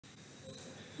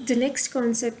The next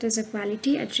concept is the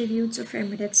quality attributes of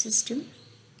embedded system.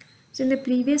 So in the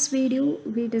previous video,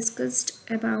 we discussed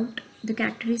about the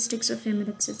characteristics of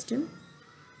embedded system.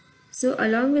 So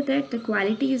along with that, the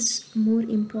quality is more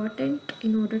important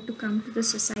in order to come to the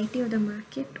society or the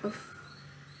market of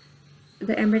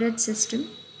the embedded system.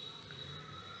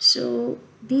 So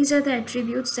these are the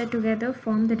attributes that together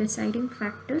form the deciding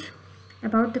factor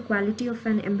about the quality of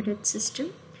an embedded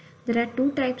system. There are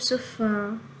two types of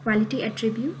quality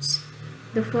attributes.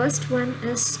 The first one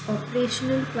is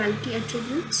operational quality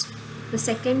attributes. The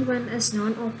second one is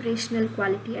non-operational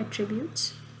quality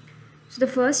attributes. So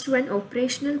the first one,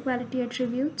 operational quality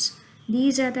attributes.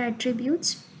 These are the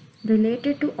attributes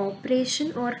related to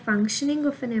operation or functioning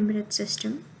of an embedded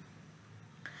system.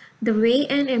 The way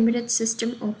an embedded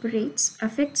system operates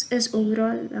affects its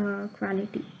overall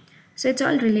quality. So it's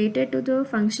all related to the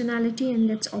functionality and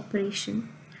its operation.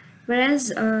 Whereas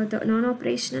the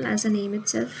non-operational, as a name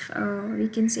itself, we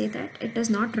can say that it is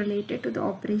not related to the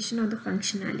operation or the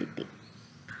functionality.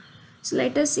 So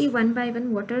let us see one by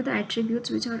one what are the attributes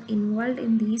which are involved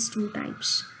in these two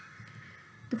types.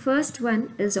 The first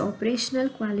one is operational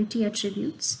quality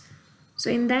attributes. So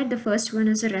in that, the first one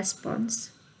is a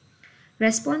response.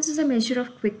 Response is a measure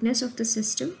of quickness of the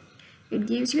system. It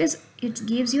gives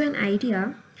you an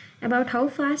idea about how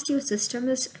fast your system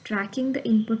is tracking the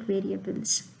input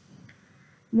variables.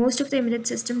 Most of the embedded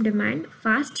system demand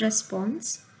fast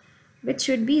response, which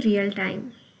should be real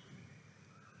time.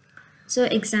 So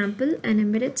example, an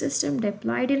embedded system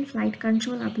deployed in flight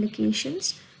control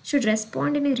applications should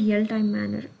respond in a real time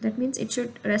manner. That means it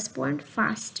should respond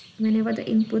fast whenever the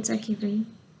inputs are given.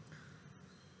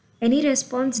 Any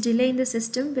response delay in the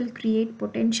system will create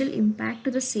potential impact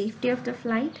to the safety of the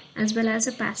flight as well as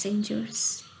the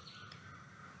passengers.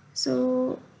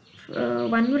 So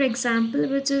one more example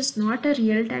which is not a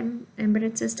real-time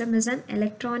embedded system is an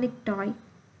electronic toy.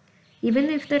 Even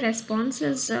if the response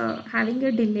is having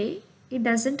a delay, it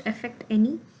doesn't affect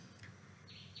any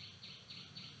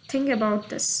thing about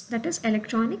this. That is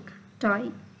electronic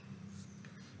toy.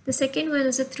 The second one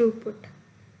is a throughput.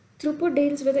 Throughput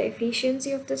deals with the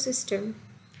efficiency of the system.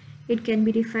 It can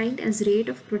be defined as rate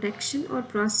of production or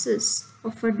process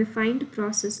of a defined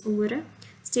process over a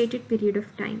stated period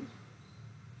of time.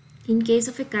 In case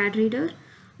of a card reader,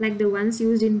 like the ones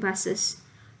used in buses,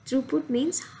 throughput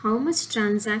means how much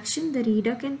transaction the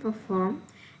reader can perform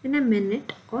in a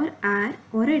minute or hour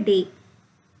or a day.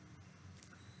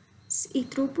 See,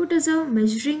 throughput is a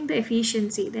measuring the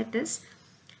efficiency, that is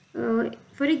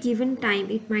for a given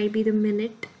time, it might be the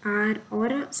minute, hour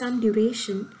or some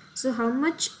duration. So how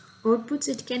much outputs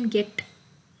it can get.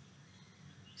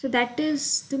 So that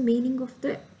is the meaning of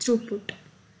the throughput.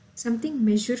 Something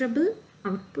measurable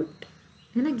output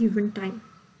in a given time.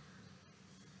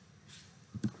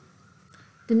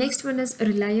 The next one is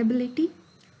reliability.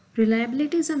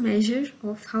 Reliability is a measure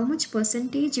of how much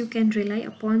percentage you can rely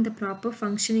upon the proper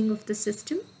functioning of the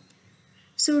system.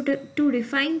 So to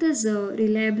define this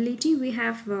reliability, we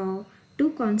have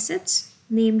two concepts,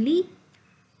 namely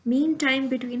mean time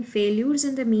between failures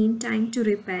and the mean time to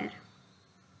repair.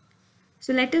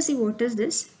 So let us see what is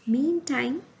this. Mean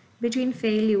time between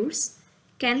failures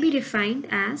can be defined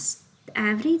as the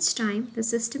average time the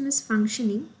system is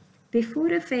functioning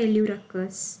before a failure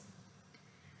occurs.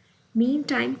 Mean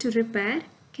time to repair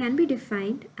can be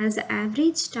defined as the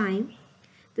average time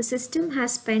the system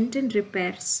has spent in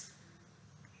repairs.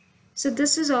 So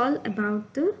this is all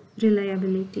about the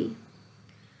reliability.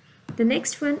 The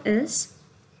next one is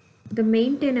the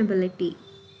maintainability.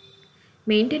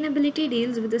 Maintainability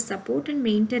deals with the support and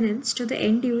maintenance to the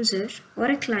end user or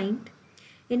a client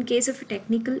in case of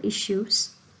technical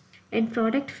issues and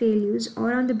product failures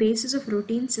or on the basis of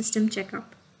routine system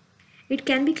checkup. It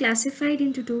can be classified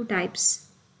into two types: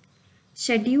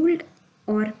 scheduled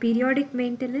or periodic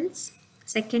maintenance.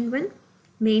 Second one,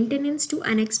 maintenance to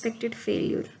unexpected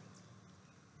failure.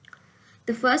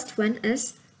 The first one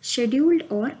is scheduled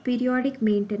or periodic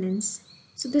maintenance.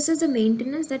 So this is the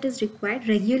maintenance that is required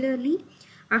regularly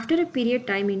after a period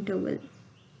time interval.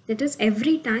 That is,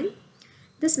 every time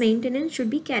this maintenance should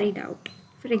be carried out.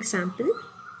 For example,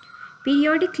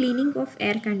 periodic cleaning of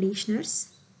air conditioners,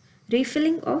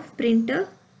 refilling of printer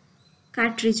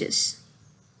cartridges.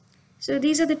 So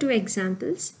these are the two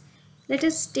examples. Let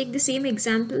us take the same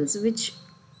examples which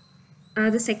are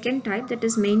the second type, that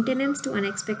is maintenance to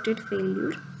unexpected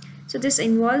failure. So this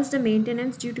involves the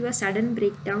maintenance due to a sudden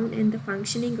breakdown in the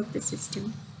functioning of the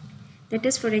system. That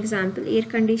is, for example, air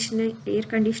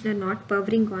conditioner not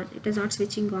powering on, it is not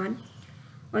switching on.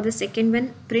 Or the second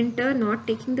one, printer not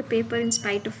taking the paper in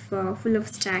spite of full of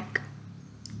stack.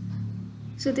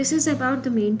 So this is about the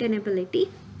maintainability.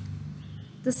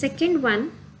 The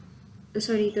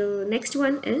next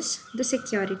one is the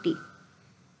security.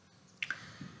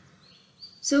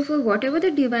 So for whatever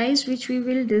the device which we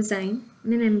will design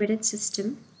in an embedded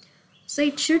system, so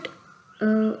it should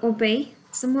obey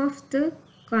some of the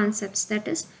concepts, that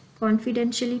is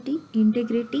confidentiality,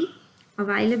 integrity,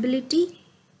 availability,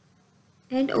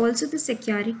 and also the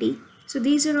security. So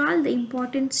these are all the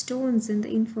important stones in the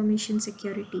information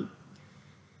security.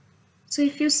 So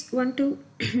if you want to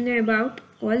know about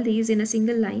all these in a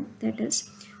single line, that is,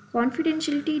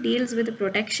 confidentiality deals with the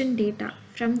protection data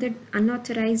from the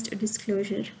unauthorized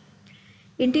disclosure.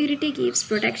 Integrity gives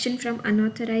protection from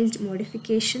unauthorized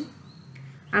modification.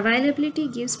 Availability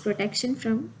gives protection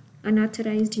from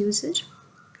unauthorized usage.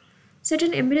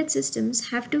 Certain embedded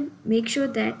systems have to make sure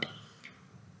that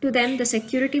to them the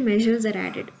security measures are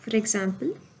added. For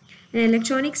example, an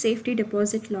electronic safety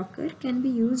deposit locker can be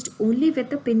used only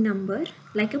with a PIN number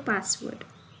like a password.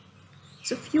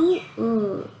 So few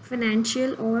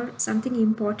financial or something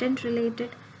important related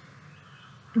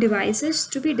devices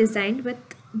to be designed with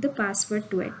the password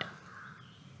to it.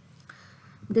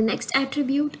 The next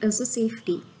attribute is the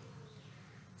safety.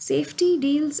 Safety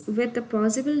deals with the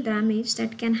possible damage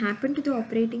that can happen to the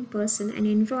operating person and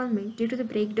environment due to the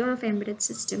breakdown of embedded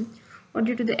system or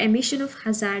due to the emission of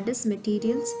hazardous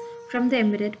materials from the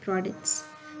embedded products.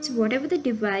 So whatever the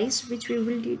device which we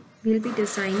will be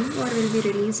designing or will be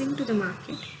releasing to the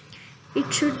market,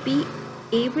 it should be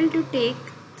able to take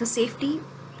the safety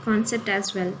concept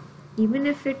as well. Even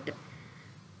if it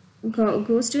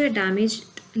goes to a damaged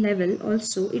level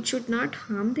also, it should not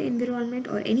harm the environment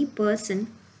or any person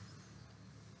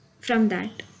from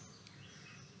that.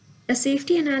 A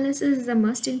safety analysis is a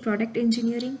must in product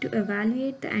engineering to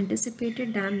evaluate the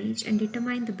anticipated damage and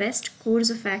determine the best course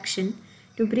of action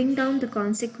to bring down the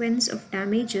consequence of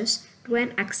damages to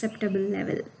an acceptable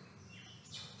level.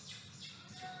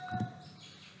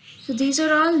 So these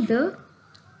are all the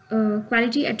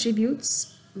quality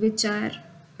attributes which are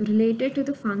related to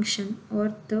the function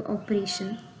or the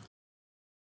operation